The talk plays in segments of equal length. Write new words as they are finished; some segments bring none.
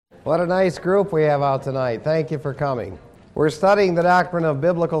What a nice group we have out tonight. Thank you for coming. We're studying the doctrine of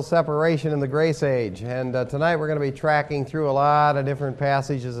biblical separation in the grace age, and tonight we're going to be tracking through a lot of different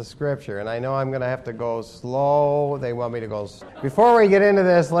passages of Scripture, and I know I'm going to have to go slow. They want me to go slow. Before we get into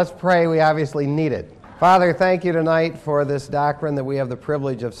this, let's pray. We obviously need it. Father, thank you tonight for this doctrine that we have the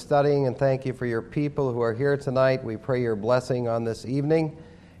privilege of studying, and thank you for your people who are here tonight. We pray your blessing on this evening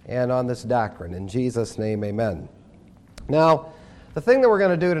and on this doctrine. In Jesus' name, amen. Now, the thing that we're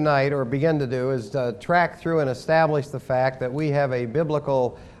going to do tonight, or begin to do, is to track through and establish the fact that we have a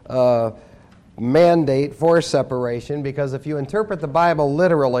biblical mandate for separation, because if you interpret the Bible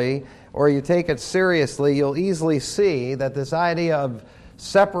literally, or you take it seriously, you'll easily see that this idea of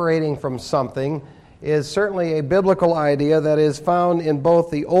separating from something is certainly a biblical idea that is found in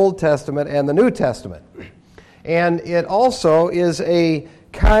both the Old Testament and the New Testament. And it also is a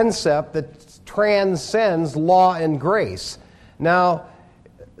concept that transcends law and grace. Now,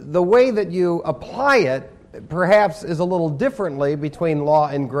 the way that you apply it perhaps is a little differently between law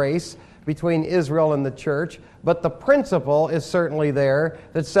and grace, between Israel and the church, but the principle is certainly there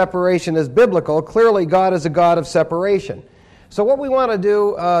that separation is biblical. Clearly, God is a God of separation. So what we want to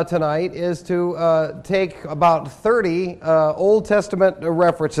do tonight is to take about 30 Old Testament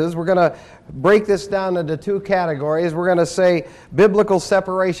references. We're going to break this down into two categories. We're going to say biblical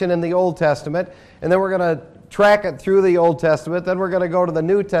separation in the Old Testament, and then we're going to track it through the Old Testament. Then we're going to go to the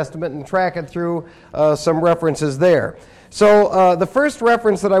New Testament and track it through some references there. So the first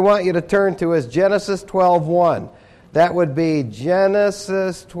reference that I want you to turn to is Genesis 12:1. That would be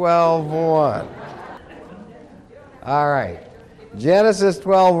Genesis 12:1. All right. Genesis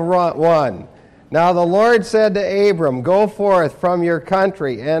 12:1. Now the Lord said to Abram, "Go forth from your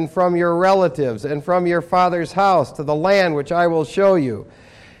country and from your relatives and from your father's house to the land which I will show you."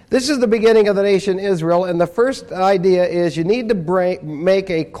 This is the beginning of the nation Israel, and the first idea is you need to make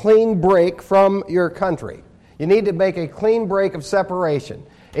a clean break from your country. You need to make a clean break of separation.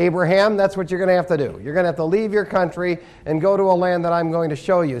 Abraham, that's what you're going to have to do. You're going to have to leave your country and go to a land that I'm going to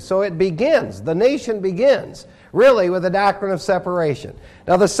show you. So it begins, the nation begins, really with the doctrine of separation.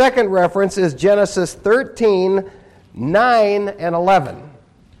 Now the second reference is Genesis 13:9 and 11.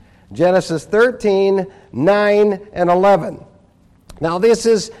 Genesis 13:9 and 11. Now this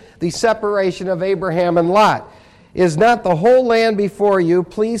is the separation of Abraham and Lot. "Is not the whole land before you?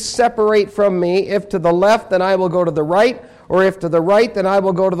 Please separate from me. If to the left, then I will go to the right, or if to the right, then I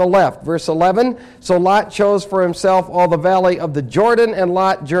will go to the left." Verse 11, "So Lot chose for himself all the valley of the Jordan, and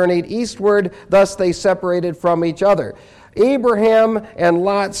Lot journeyed eastward. Thus they separated from each other." Abraham and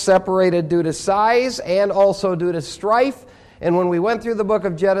Lot separated due to size and also due to strife. And when we went through the book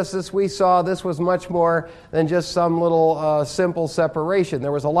of Genesis, we saw this was much more than just some little simple separation.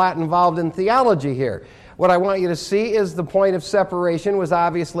 There was a lot involved in theology here. What I want you to see is the point of separation was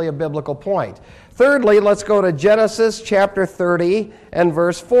obviously a biblical point. Thirdly, let's go to Genesis chapter 30 and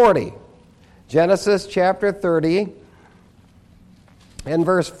verse 40. Genesis chapter 30 and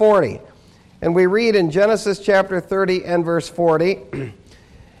verse 40. And we read in Genesis chapter 30 and verse 40,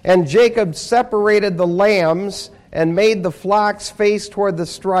 "And Jacob separated the lambs and made the flocks face toward the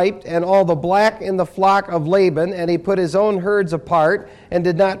striped, and all the black in the flock of Laban, and he put his own herds apart, and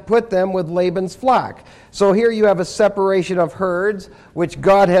did not put them with Laban's flock." So here you have a separation of herds, which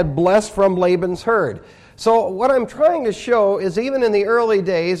God had blessed from Laban's herd. So what I'm trying to show is even in the early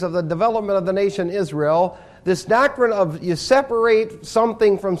days of the development of the nation Israel, this doctrine of you separate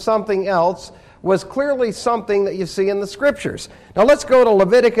something from something else was clearly something that you see in the Scriptures. Now let's go to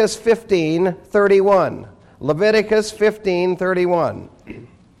Leviticus 15:31. Leviticus 15:31.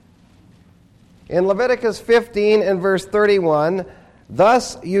 In Leviticus 15 and verse 31,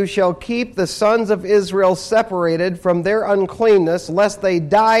 "Thus you shall keep the sons of Israel separated from their uncleanness, lest they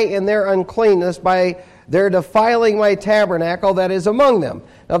die in their uncleanness by their defiling my tabernacle that is among them."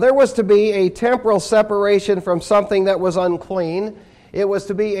 Now there was to be a temporal separation from something that was unclean. It was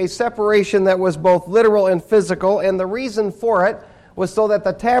to be a separation that was both literal and physical, and the reason for it was so that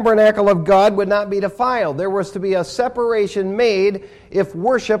the tabernacle of God would not be defiled. There was to be a separation made if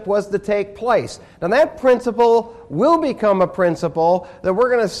worship was to take place. Now that principle will become a principle that we're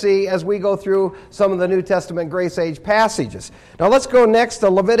going to see as we go through some of the New Testament Grace Age passages. Now let's go next to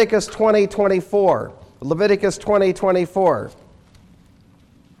Leviticus 20:24. Leviticus 20:24.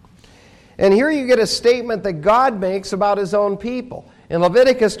 And here you get a statement that God makes about his own people. In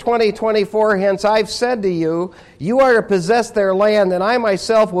Leviticus 20:24, "Hence I've said to you, you are to possess their land, and I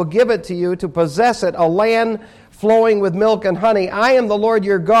myself will give it to you to possess it, a land flowing with milk and honey. I am the Lord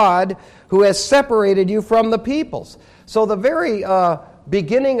your God, who has separated you from the peoples." So the very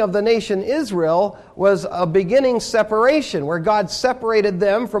beginning of the nation Israel was a beginning separation where God separated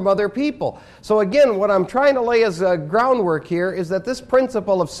them from other people. So again, what I'm trying to lay as a groundwork here is that this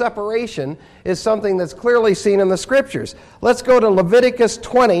principle of separation is something that's clearly seen in the Scriptures. Let's go to Leviticus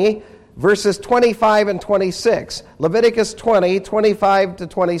 20, verses 25 and 26. Leviticus 20, 25 to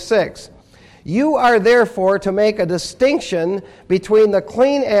 26. You are therefore to make a distinction between the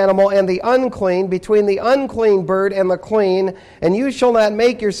clean animal and the unclean, between the unclean bird and the clean, and you shall not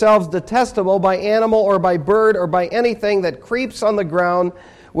make yourselves detestable by animal or by bird or by anything that creeps on the ground,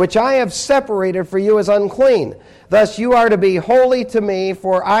 which I have separated for you as unclean. Thus you are to be holy to me,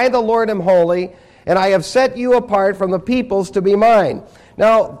 for I the Lord am holy, and I have set you apart from the peoples to be mine.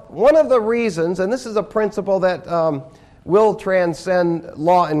 Now, one of the reasons, and this is a principle that will transcend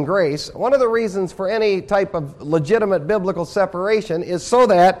law and grace. One of the reasons for any type of legitimate biblical separation is so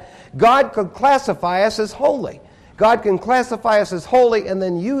that God could classify us as holy. God can classify us as holy and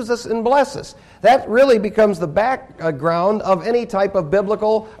then use us and bless us. That really becomes the background of any type of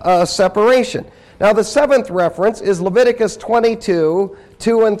biblical separation. Now, the seventh reference is Leviticus 22,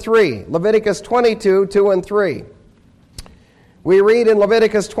 2 and 3. Leviticus 22, 2 and 3. We read in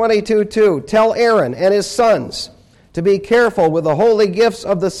Leviticus 22, 2, Tell Aaron and his sons to be careful with the holy gifts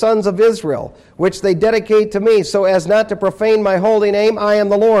of the sons of Israel, which they dedicate to me, so as not to profane my holy name. I am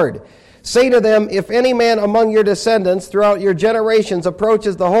the Lord. Say to them, if any man among your descendants throughout your generations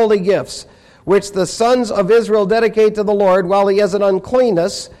approaches the holy gifts, which the sons of Israel dedicate to the Lord, while he has an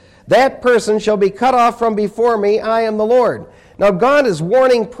uncleanness, that person shall be cut off from before me. I am the Lord. Now God is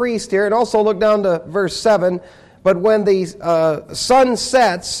warning priests here, and also look down to verse 7, but when the sun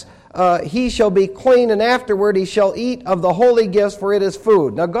sets, he shall be clean, and afterward he shall eat of the holy gifts, for it is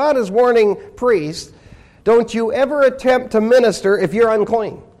food. Now God is warning priests, don't you ever attempt to minister if you're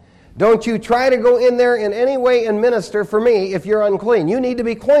unclean. Don't you try to go in there in any way and minister for me if you're unclean. You need to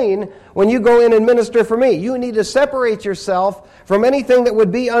be clean when you go in and minister for me. You need to separate yourself from anything that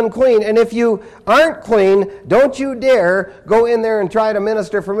would be unclean. And if you aren't clean, don't you dare go in there and try to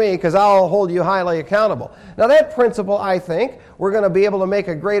minister for me, because I'll hold you highly accountable. Now that principle, I think, we're going to be able to make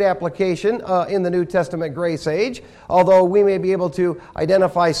a great application in the New Testament grace age, although we may be able to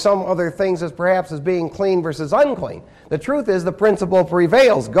identify some other things as perhaps as being clean versus unclean. The truth is the principle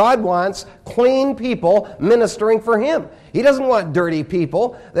prevails. God wants clean people ministering for Him. He doesn't want dirty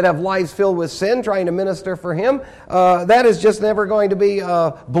people that have lives filled with sin trying to minister for Him. That is just never going to be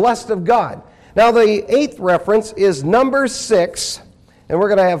blessed of God. Now the eighth reference is Numbers 6, and we're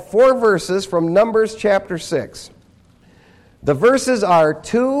going to have 4 verses from Numbers chapter 6. The verses are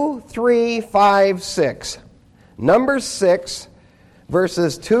 2, 3, 5, 6. Numbers 6,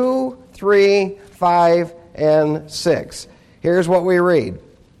 verses 2, 3, 5, and 6. Here's what we read.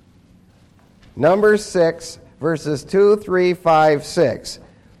 Numbers 6, verses 2, 3, 5, 6.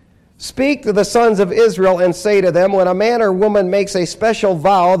 Speak to the sons of Israel and say to them, when a man or woman makes a special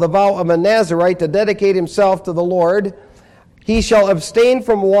vow, the vow of a Nazirite, to dedicate himself to the Lord, he shall abstain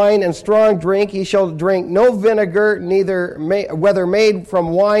from wine and strong drink. He shall drink no vinegar, whether made from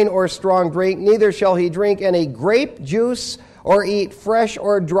wine or strong drink. Neither shall he drink any grape juice or eat fresh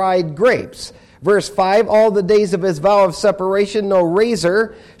or dried grapes. Verse 5, all the days of his vow of separation, no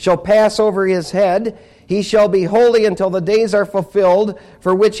razor shall pass over his head. He shall be holy until the days are fulfilled,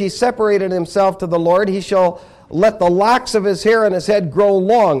 for which he separated himself to the Lord. He shall let the locks of his hair on his head grow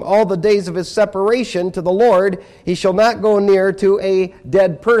long. All the days of his separation to the Lord, he shall not go near to a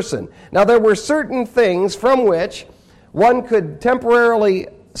dead person. Now there were certain things from which one could temporarily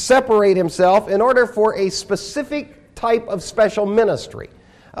separate himself in order for a specific type of special ministry.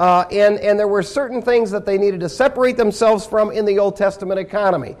 And there were certain things that they needed to separate themselves from in the Old Testament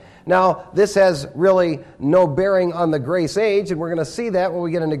economy. Now, this has really no bearing on the grace age, and we're going to see that when we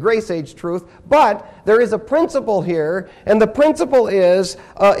get into grace age truth. But there is a principle here, and the principle is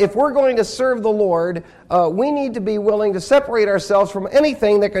if we're going to serve the Lord, we need to be willing to separate ourselves from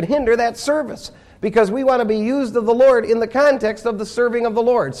anything that could hinder that service, because we want to be used of the Lord in the context of the serving of the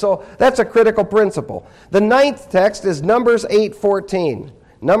Lord. So that's a critical principle. The ninth text is Numbers 8:14.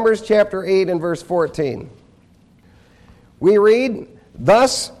 Numbers chapter 8 and verse 14. We read,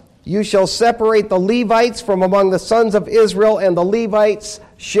 thus you shall separate the Levites from among the sons of Israel, and the Levites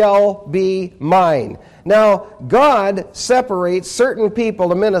shall be mine. Now, God separates certain people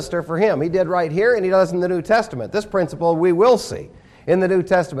to minister for Him. He did right here, and He does in the New Testament. This principle we will see. in the New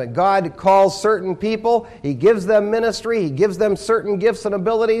Testament. God calls certain people, He gives them ministry, He gives them certain gifts and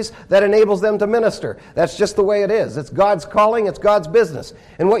abilities that enables them to minister. That's just the way it is. It's God's calling, it's God's business.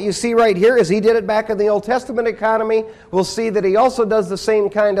 And what you see right here is He did it back in the Old Testament economy. We'll see that He also does the same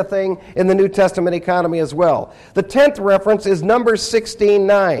kind of thing in the New Testament economy as well. The 10th reference is Numbers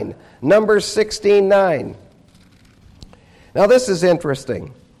 16:9. Numbers 16:9. Now this is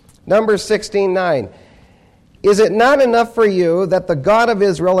interesting. Numbers 16:9. Is it not enough for you that the God of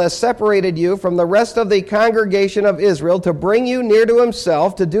Israel has separated you from the rest of the congregation of Israel to bring you near to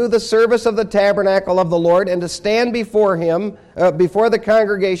Himself, to do the service of the tabernacle of the Lord, and to stand before Him, before the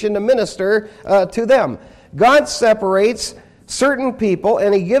congregation, to minister to them? God separates certain people,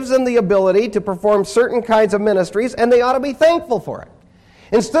 and He gives them the ability to perform certain kinds of ministries, and they ought to be thankful for it.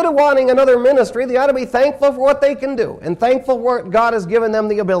 Instead of wanting another ministry, they ought to be thankful for what they can do and thankful for what God has given them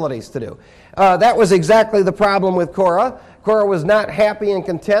the abilities to do. That was exactly the problem with Korah. Korah was not happy and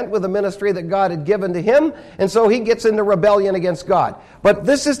content with the ministry that God had given to him, and so he gets into rebellion against God. But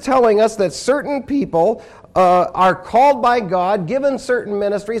this is telling us that certain people are called by God, given certain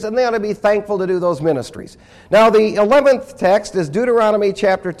ministries, and they ought to be thankful to do those ministries. Now, the 11th text is Deuteronomy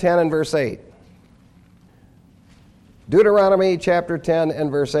chapter 10 and verse 8. Deuteronomy chapter 10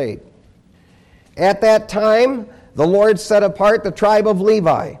 and verse 8. At that time, the Lord set apart the tribe of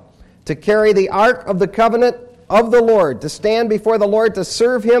Levi to carry the ark of the covenant of the Lord, to stand before the Lord, to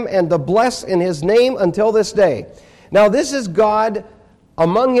serve Him, and to bless in His name until this day. Now, this is God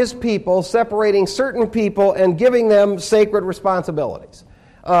among His people, separating certain people and giving them sacred responsibilities.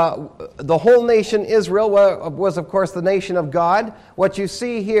 The whole nation Israel was, of course, the nation of God. What you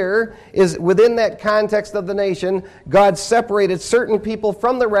see here is within that context of the nation, God separated certain people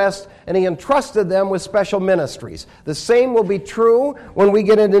from the rest, and He entrusted them with special ministries. The same will be true when we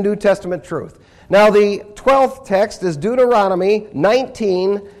get into New Testament truth. Now, the 12th text is Deuteronomy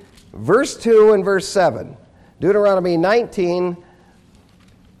 19, verse 2 and verse 7. Deuteronomy 19,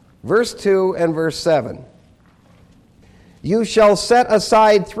 verse 2 and verse 7. You shall set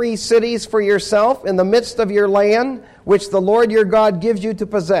aside 3 cities for yourself in the midst of your land, which the Lord your God gives you to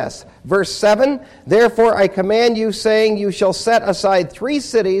possess. Verse 7, therefore I command you, saying, you shall set aside 3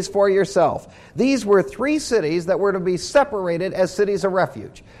 cities for yourself. These were 3 cities that were to be separated as cities of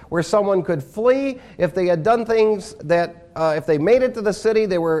refuge, where someone could flee if they had done things that, if they made it to the city,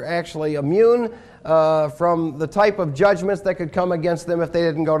 they were actually immune from the type of judgments that could come against them if they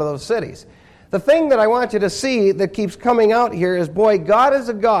didn't go to those cities. The thing that I want you to see that keeps coming out here is, boy, God is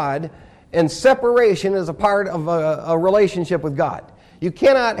a God, and separation is a part of a relationship with God. You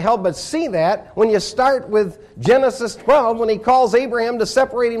cannot help but see that when you start with Genesis 12, when He calls Abraham to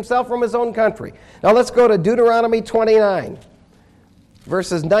separate himself from his own country. Now let's go to Deuteronomy 29,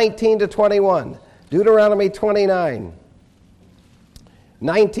 verses 19 to 21. Deuteronomy 29,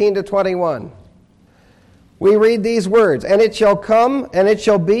 19 to 21. We read these words, and it shall come, and it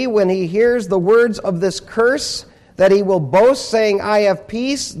shall be when he hears the words of this curse, that he will boast, saying, I have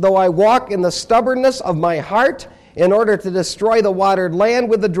peace, though I walk in the stubbornness of my heart, in order to destroy the watered land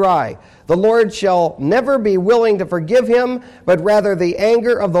with the dry. The Lord shall never be willing to forgive him, but rather the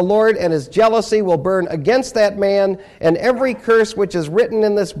anger of the Lord and His jealousy will burn against that man, and every curse which is written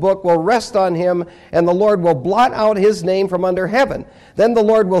in this book will rest on him, and the Lord will blot out his name from under heaven. Then the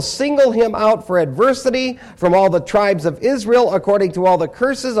Lord will single him out for adversity from all the tribes of Israel, according to all the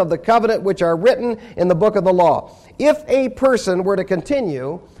curses of the covenant which are written in the book of the law. If a person were to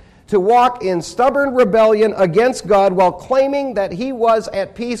continue to walk in stubborn rebellion against God while claiming that he was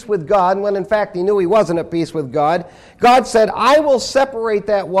at peace with God, when in fact he knew he wasn't at peace with God, God said, I will separate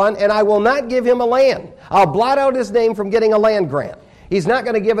that one, and I will not give him a land. I'll blot out his name from getting a land grant. He's not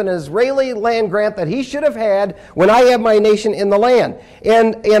going to give an Israeli land grant that he should have had when I have my nation in the land.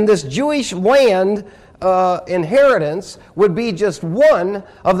 And this Jewish land inheritance would be just one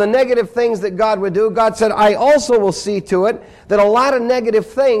of the negative things that God would do. God said, I also will see to it that a lot of negative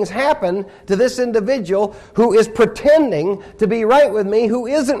things happen to this individual who is pretending to be right with me, who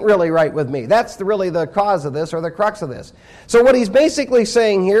isn't really right with me. That's really the cause of this, or the crux of this. So what he's basically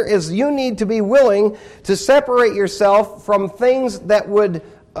saying here is you need to be willing to separate yourself from things that would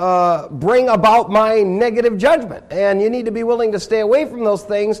bring about my negative judgment. And you need to be willing to stay away from those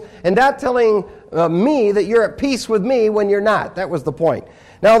things and not telling me that you're at peace with me when you're not. That was the point.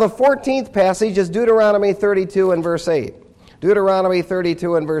 Now the 14th passage is Deuteronomy 32 and verse 8. Deuteronomy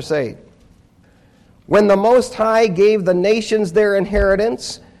 32 and verse 8. When the Most High gave the nations their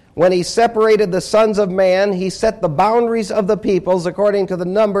inheritance, when He separated the sons of man, He set the boundaries of the peoples according to the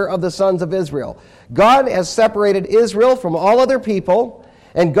number of the sons of Israel. God has separated Israel from all other people,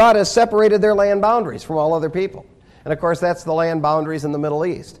 and God has separated their land boundaries from all other people. And of course, that's the land boundaries in the Middle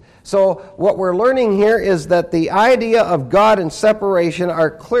East. So what we're learning here is that the idea of God and separation are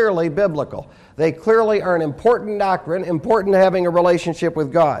clearly biblical. They clearly are an important doctrine, important to having a relationship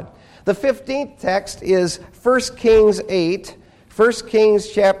with God. The 15th text is 1 Kings 8, 1 Kings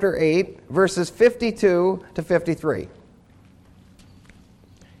chapter 8, verses 52 to 53.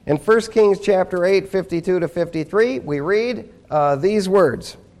 In 1 Kings chapter 8, 52 to 53, we read these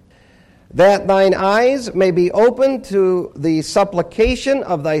words. That thine eyes may be opened to the supplication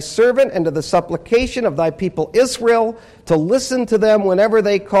of thy servant and to the supplication of thy people Israel, to listen to them whenever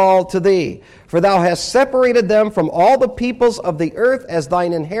they call to thee. For thou hast separated them from all the peoples of the earth as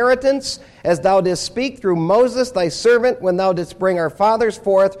thine inheritance, as thou didst speak through Moses thy servant, when thou didst bring our fathers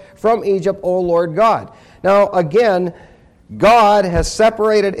forth from Egypt, O Lord God. Now again, God has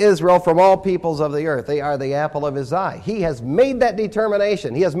separated Israel from all peoples of the earth. They are the apple of his eye. He has made that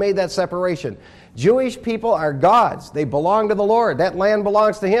determination. He has made that separation. Jewish people are God's. They belong to the Lord. That land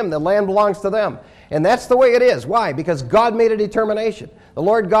belongs to him. The land belongs to them. And that's the way it is. Why? Because God made a determination. The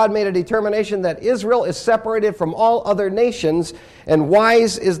Lord God made a determination that Israel is separated from all other nations, and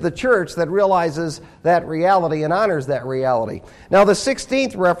wise is the church that realizes that reality and honors that reality. Now the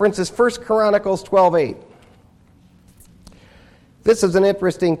 16th reference is 1 Chronicles 12:8. This is an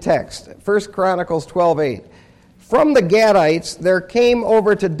interesting text. 1 Chronicles 12:8. From the Gadites there came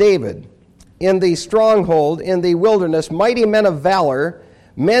over to David in the stronghold in the wilderness mighty men of valor,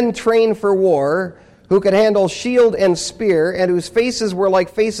 men trained for war, who could handle shield and spear, and whose faces were like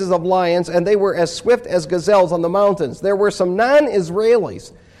faces of lions, and they were as swift as gazelles on the mountains. There were some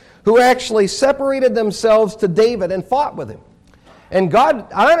non-Israelis who actually separated themselves to David and fought with him. And God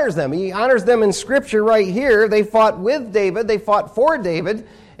honors them. He honors them in Scripture right here. They fought with David. They fought for David.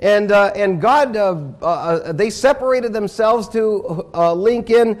 And God, they separated themselves to link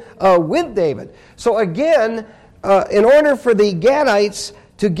in with David. So again, in order for the Gadites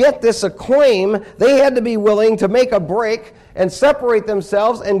to get this acclaim, they had to be willing to make a break and separate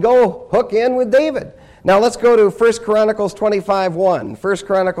themselves and go hook in with David. Now let's go to 1 Chronicles 25:1. 1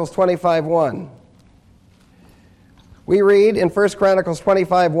 Chronicles 25:1. We read in 1 Chronicles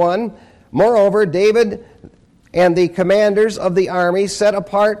 25:1, moreover, David and the commanders of the army set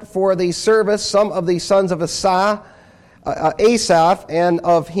apart for the service some of the sons of Asaph and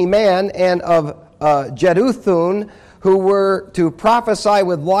of Heman and of Jeduthun, who were to prophesy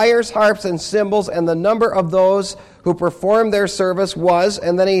with lyres, harps, and cymbals, and the number of those who performed their service was,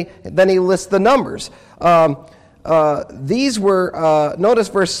 and then he lists the numbers. These were, notice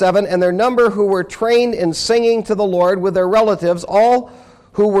verse 7, and their number who were trained in singing to the Lord with their relatives, all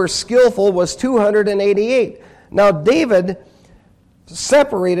who were skillful, was 288. Now David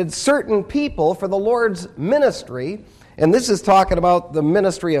separated certain people for the Lord's ministry, and this is talking about the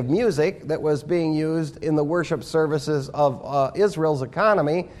ministry of music that was being used in the worship services of Israel's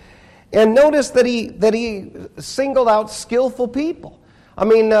economy. And notice that he singled out skillful people. I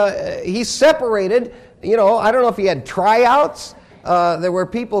mean, he separated. You know, I don't know if he had tryouts. There were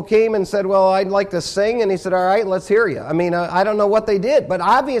people came and said, well, I'd like to sing. And he said, all right, let's hear you. I mean, I don't know what they did. But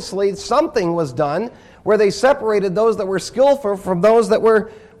obviously something was done where they separated those that were skillful from those that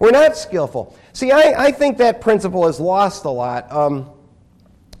were not skillful. See, I think that principle is lost a lot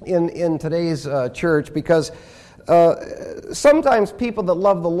in today's church, because sometimes people that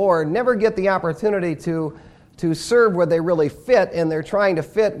love the Lord never get the opportunity to serve where they really fit, and they're trying to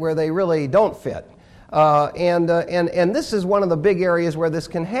fit where they really don't fit. And this is one of the big areas where this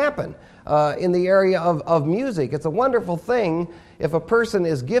can happen, in the area of music. It's a wonderful thing if a person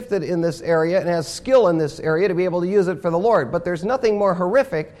is gifted in this area and has skill in this area to be able to use it for the Lord. But there's nothing more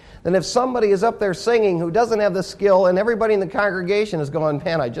horrific than if somebody is up there singing who doesn't have the skill, and everybody in the congregation is going,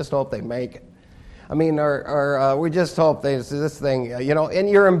 man, I just hope they make it. I mean, or we just hope this thing, and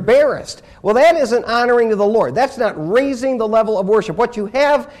you're embarrassed. Well, that isn't honoring to the Lord. That's not raising the level of worship. What you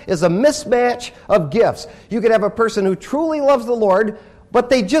have is a mismatch of gifts. You could have a person who truly loves the Lord, but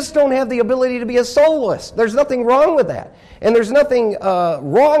they just don't have the ability to be a soloist. There's nothing wrong with that. And there's nothing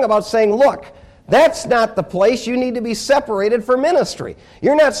wrong about saying, look, that's not the place. You need to be separated for ministry.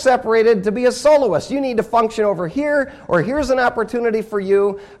 You're not separated to be a soloist. You need to function over here, or here's an opportunity for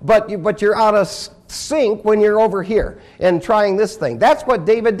you, but you're out of sync when you're over here and trying this thing. That's what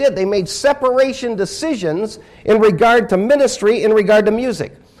David did. They made separation decisions in regard to ministry, in regard to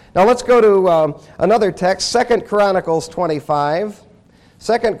music. Now let's go to another text, 2 Chronicles 25.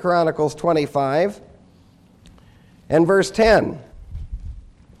 2 Chronicles 25 and verse 10.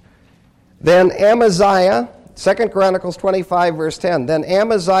 Then Amaziah, 2 Chronicles 25, verse 10, then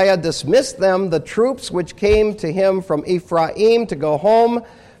Amaziah dismissed them, the troops which came to him from Ephraim, to go home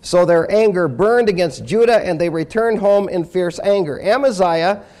So their anger burned against Judah, and they returned home in fierce anger.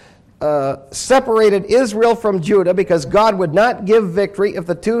 Amaziah separated Israel from Judah because God would not give victory if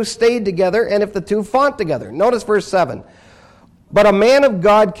the two stayed together and if the two fought together. Notice verse 7. But a man of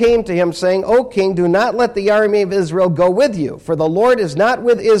God came to him, saying, O king, do not let the army of Israel go with you, for the Lord is not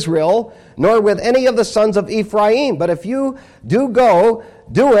with Israel, nor with any of the sons of Ephraim. But if you do go,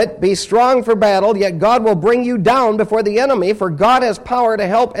 do it, be strong for battle, yet God will bring you down before the enemy, for God has power to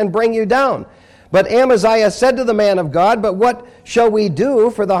help and bring you down. But Amaziah said to the man of God, But what shall we do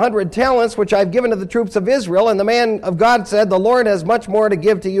for the 100 talents which I've given to the troops of Israel? And the man of God said, The Lord has much more to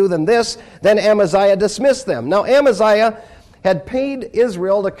give to you than this. Then Amaziah dismissed them. Now Amaziah had paid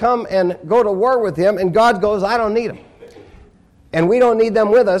Israel to come and go to war with him, and God goes, I don't need them. And we don't need them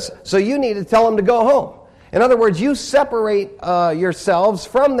with us, so you need to tell them to go home. In other words, you separate yourselves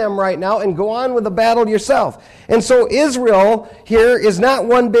from them right now and go on with the battle yourself. And so Israel here is not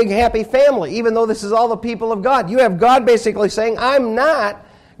one big happy family, even though this is all the people of God. You have God basically saying, I'm not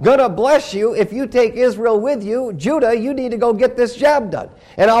going to bless you if you take Israel with you. Judah, you need to go get this job done.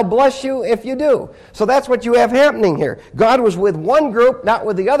 And I'll bless you if you do. So that's what you have happening here. God was with one group, not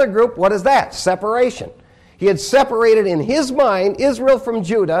with the other group. What is that? Separation. He had separated in his mind Israel from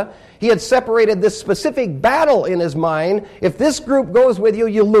Judah. He had separated this specific battle in his mind. If this group goes with you,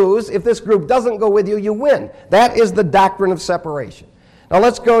 you lose. If this group doesn't go with you, you win. That is the doctrine of separation. Now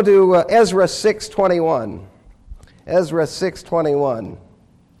let's go to Ezra 6:21. Ezra 6:21.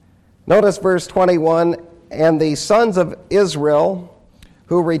 Notice verse 21, And the sons of Israel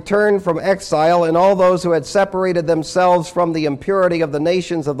who returned from exile, and all those who had separated themselves from the impurity of the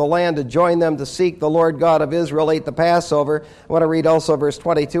nations of the land to join them to seek the Lord God of Israel, ate the Passover. I want to read also verse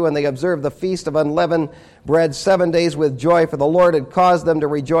 22, And they observed the feast of unleavened bread 7 days with joy, for the Lord had caused them to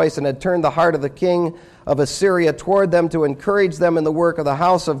rejoice, and had turned the heart of the king of Assyria toward them to encourage them in the work of the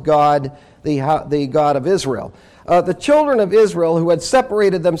house of God, the God of Israel. The children of Israel who had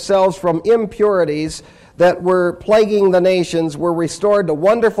separated themselves from impurities that were plaguing the nations were restored to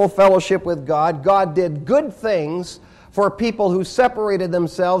wonderful fellowship with God. God did good things for people who separated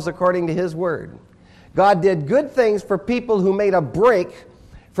themselves according to his word. God did good things for people who made a break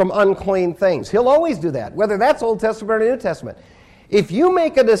from unclean things. He'll always do that, whether that's Old Testament or New Testament. If you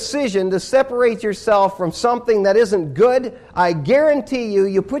make a decision to separate yourself from something that isn't good, I guarantee you,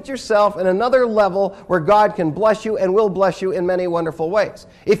 you put yourself in another level where God can bless you and will bless you in many wonderful ways,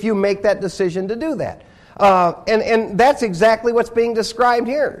 if you make that decision to do that. And that's exactly what's being described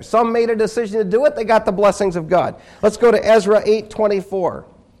here. Some made a decision to do it, they got the blessings of God. Let's go to Ezra 8:24.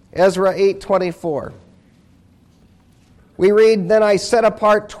 Ezra 8:24. We read, Then I set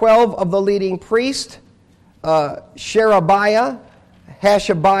apart 12 of the leading priests, Sherebiah,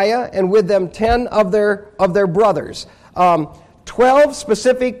 Hashabiah, and with them 10 of their brothers. 12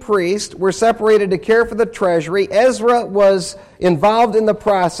 specific priests were separated to care for the treasury. Ezra was involved in the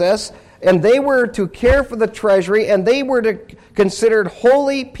process, and they were to care for the treasury, and they were considered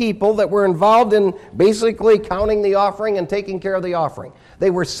holy people that were involved in basically counting the offering and taking care of the offering.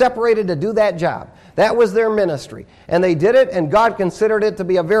 They were separated to do that job. That was their ministry. And they did it, and God considered it to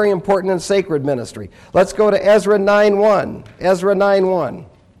be a very important and sacred ministry. Let's go to Ezra 9:1. Ezra 9:1.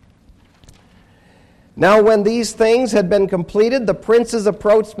 Now when these things had been completed, the princes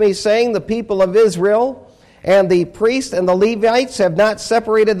approached me, saying, The people of Israel and the priests and the Levites have not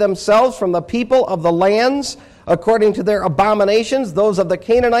separated themselves from the people of the lands according to their abominations, those of the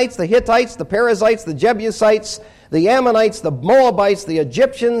Canaanites, the Hittites, the Perizzites, the Jebusites, the Ammonites, the Moabites, the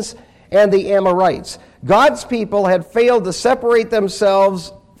Egyptians, and the Amorites. God's people had failed to separate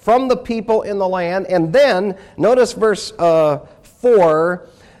themselves from the people in the land. And then, notice verse 4,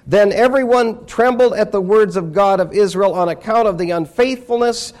 Then everyone trembled at the words of God of Israel on account of the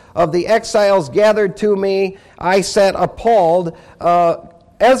unfaithfulness of the exiles gathered to me. I sat appalled.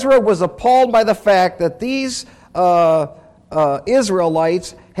 Ezra was appalled by the fact that these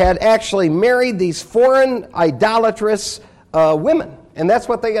Israelites had actually married these foreign idolatrous women. And that's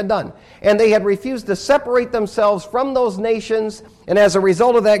what they had done. And they had refused to separate themselves from those nations. And as a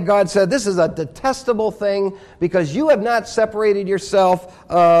result of that, God said, this is a detestable thing because you have not separated yourself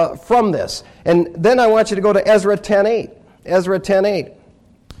from this. And then I want you to go to Ezra 10:8. Ezra 10:8.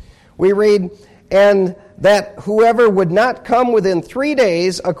 We read, And that whoever would not come within 3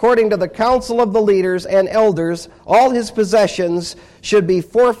 days, according to the counsel of the leaders and elders, all his possessions should be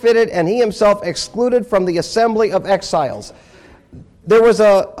forfeited, and he himself excluded from the assembly of exiles. There was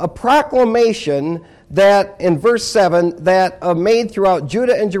a proclamation that, in verse 7, that made throughout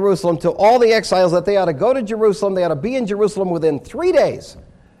Judah and Jerusalem to all the exiles that they ought to go to Jerusalem, they ought to be in Jerusalem within 3 days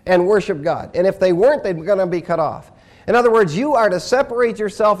and worship God. And if they weren't, they were going to be cut off. In other words, you are to separate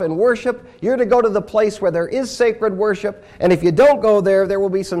yourself in worship. You're to go to the place where there is sacred worship. And if you don't go there, there will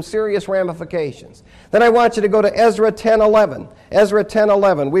be some serious ramifications. Then I want you to go to Ezra 10:11. Ezra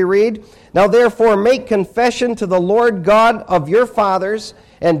 10:11. We read, "Now therefore make confession to the Lord God of your fathers,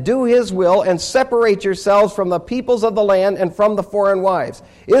 and do his will, and separate yourselves from the peoples of the land and from the foreign wives."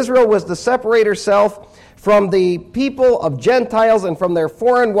 Israel was to separate herself from the people of Gentiles and from their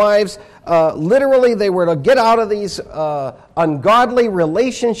foreign wives. Literally, they were to get out of these ungodly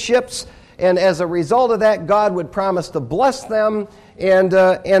relationships, and as a result of that, God would promise to bless them. And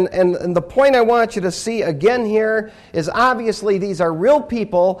the point I want you to see again here is obviously these are real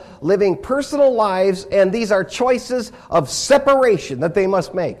people living personal lives, and these are choices of separation that they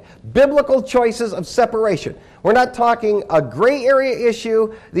must make. Biblical choices of separation. We're not talking a gray area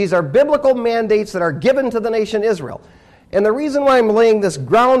issue. These are biblical mandates that are given to the nation Israel. And the reason why I'm laying this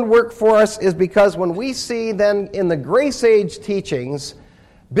groundwork for us is because when we see then in the Grace Age teachings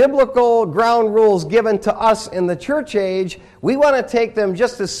biblical ground rules given to us in the church age, we want to take them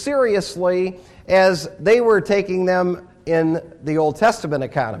just as seriously as they were taking them in the Old Testament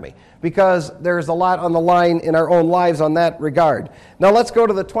economy, because there's a lot on the line in our own lives on that regard. Now let's go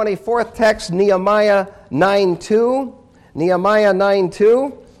to the 24th text, Nehemiah 9:2. Nehemiah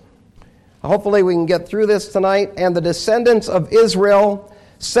 9:2. Hopefully we can get through this tonight. "And the descendants of Israel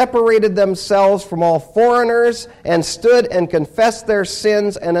separated themselves from all foreigners, and stood and confessed their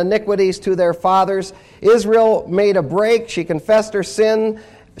sins and iniquities to their fathers." Israel made a break. She confessed her sin.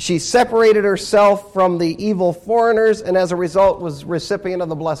 She separated herself from the evil foreigners, and as a result was recipient of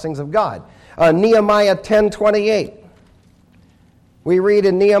the blessings of God. Nehemiah 10:28. We read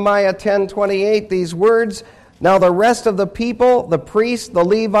in Nehemiah 10:28 these words, "Now the rest of the people, the priests, the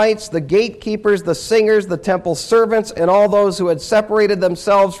Levites, the gatekeepers, the singers, the temple servants, and all those who had separated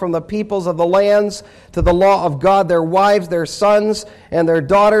themselves from the peoples of the lands to the law of God, their wives, their sons, and their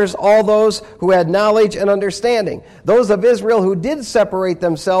daughters, all those who had knowledge and understanding." Those of Israel who did separate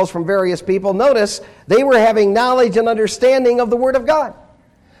themselves from various people, notice, they were having knowledge and understanding of the Word of God.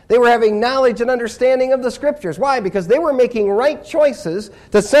 They were having knowledge and understanding of the Scriptures. Why? Because they were making right choices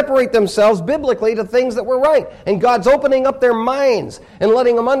to separate themselves biblically to things that were right. And God's opening up their minds and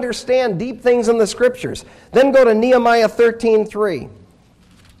letting them understand deep things in the Scriptures. Then go to Nehemiah 13:3.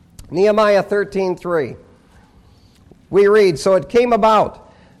 Nehemiah 13:3. We read, "So it came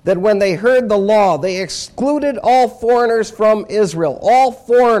about that when they heard the law, they excluded all foreigners from Israel." All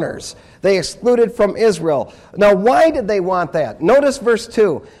foreigners they excluded from Israel. Now, why did they want that? Notice verse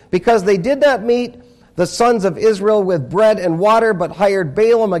 2. "Because they did not meet the sons of Israel with bread and water, but hired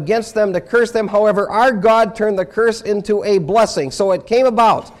Balaam against them to curse them. However, our God turned the curse into a blessing. So it came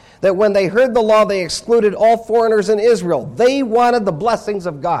about that when they heard the law, they excluded all foreigners in Israel." They wanted the blessings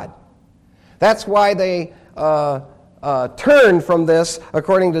of God. That's why they turned from this,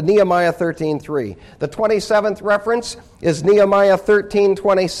 according to Nehemiah 13:3. The 27th reference is Nehemiah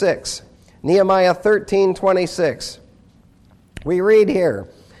 13:26. Nehemiah 13:26. We read here,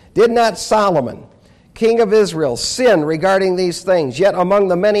 "Did not Solomon, king of Israel, sin regarding these things? Yet among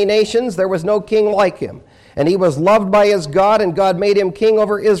the many nations there was no king like him. And he was loved by his God, and God made him king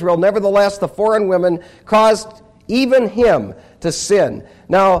over Israel. Nevertheless, the foreign women caused even him to sin."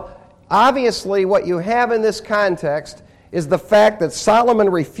 Now, obviously, what you have in this context is the fact that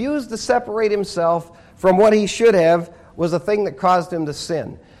Solomon refused to separate himself from what he should have was the thing that caused him to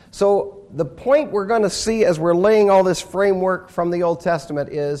sin. So the point we're going to see as we're laying all this framework from the Old Testament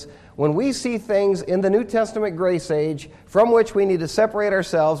is when we see things in the New Testament grace age from which we need to separate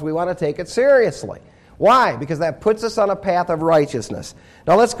ourselves, we want to take it seriously. Why? Because that puts us on a path of righteousness.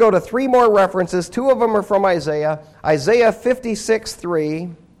 Now let's go to three more references. Two of them are from Isaiah. Isaiah 56:3.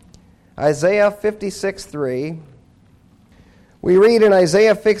 Isaiah 56:3. We read in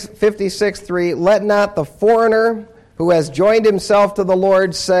Isaiah 56:3, "Let not the foreigner who has joined himself to the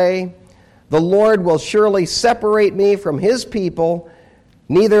Lord say, the Lord will surely separate me from his people.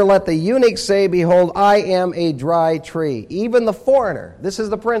 Neither let the eunuch say, behold, I am a dry tree." Even the foreigner, this is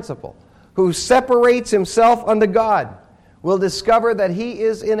the principle, who separates himself unto God will discover that he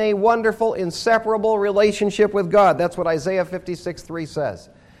is in a wonderful, inseparable relationship with God. That's what Isaiah 56:3 says.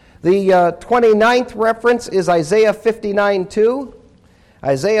 The 29th reference is Isaiah 59:2.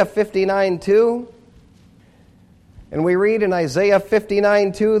 Isaiah 59:2. And we read in Isaiah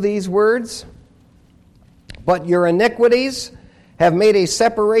 59:2 these words, "But your iniquities have made a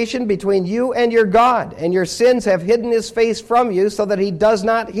separation between you and your God, and your sins have hidden his face from you so that he does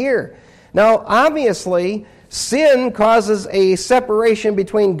not hear." Now, obviously, sin causes a separation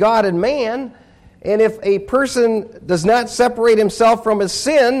between God and man, And if a person does not separate himself from his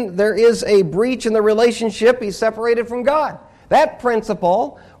sin, there is a breach in the relationship. He's separated from God. That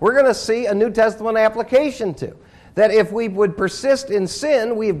principle, we're going to see a New Testament application to. That if we would persist in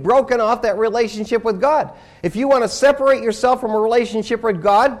sin, we've broken off that relationship with God. If you want to separate yourself from a relationship with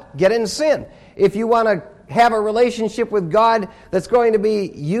God, get in sin. If you want to have a relationship with God that's going to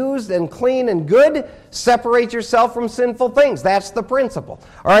be used and clean and good, separate yourself from sinful things. That's the principle.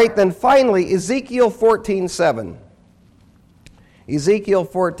 All right, then finally, Ezekiel 14:7. Ezekiel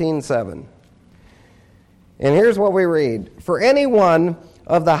 14:7. And here's what we read. For anyone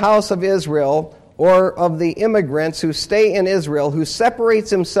of the house of Israel or of the immigrants who stay in Israel, who separates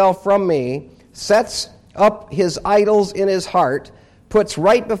himself from me, sets up his idols in his heart, puts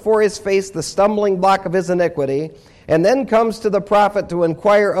right before his face the stumbling block of his iniquity, and then comes to the prophet to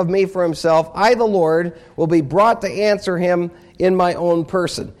inquire of me for himself, I, the Lord, will be brought to answer him in my own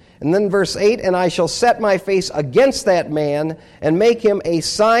person. And then verse 8, and I shall set my face against that man, and make him a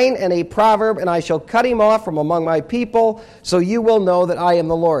sign and a proverb, and I shall cut him off from among my people, so you will know that I am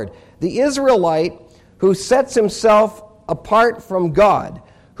the Lord. The Israelite who sets himself apart from God,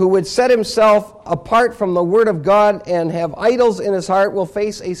 who would set himself apart from the Word of God and have idols in his heart, will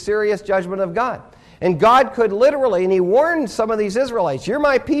face a serious judgment of God. And God could literally, and he warned some of these Israelites, you're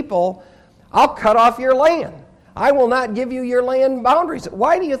my people, I'll cut off your land. I will not give you your land boundaries.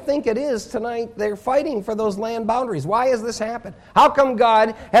 Why do you think it is tonight they're fighting for those land boundaries? Why has this happened? How come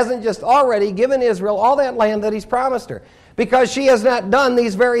God hasn't just already given Israel all that land that he's promised her? Because she has not done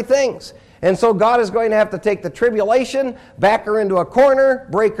these very things. And so God is going to have to take the tribulation, back her into a corner,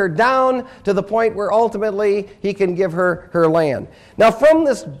 break her down to the point where ultimately he can give her her land. Now, from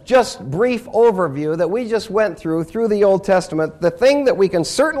this just brief overview that we just went through the Old Testament, the thing that we can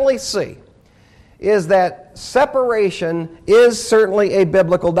certainly see is that separation is certainly a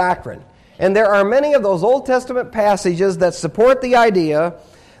biblical doctrine. And there are many of those Old Testament passages that support the idea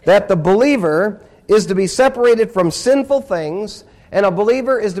that the believer is to be separated from sinful things, and a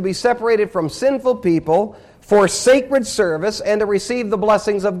believer is to be separated from sinful people for sacred service and to receive the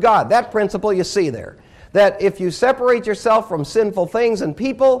blessings of God. That principle you see there. That if you separate yourself from sinful things and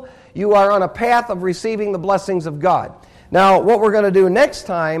people, you are on a path of receiving the blessings of God. Now, what we're going to do next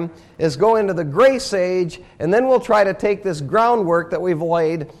time is go into the Grace Age, and then we'll try to take this groundwork that we've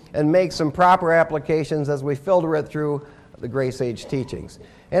laid and make some proper applications as we filter it through the Grace Age teachings.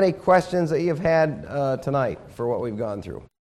 Any questions that you've had tonight for what we've gone through?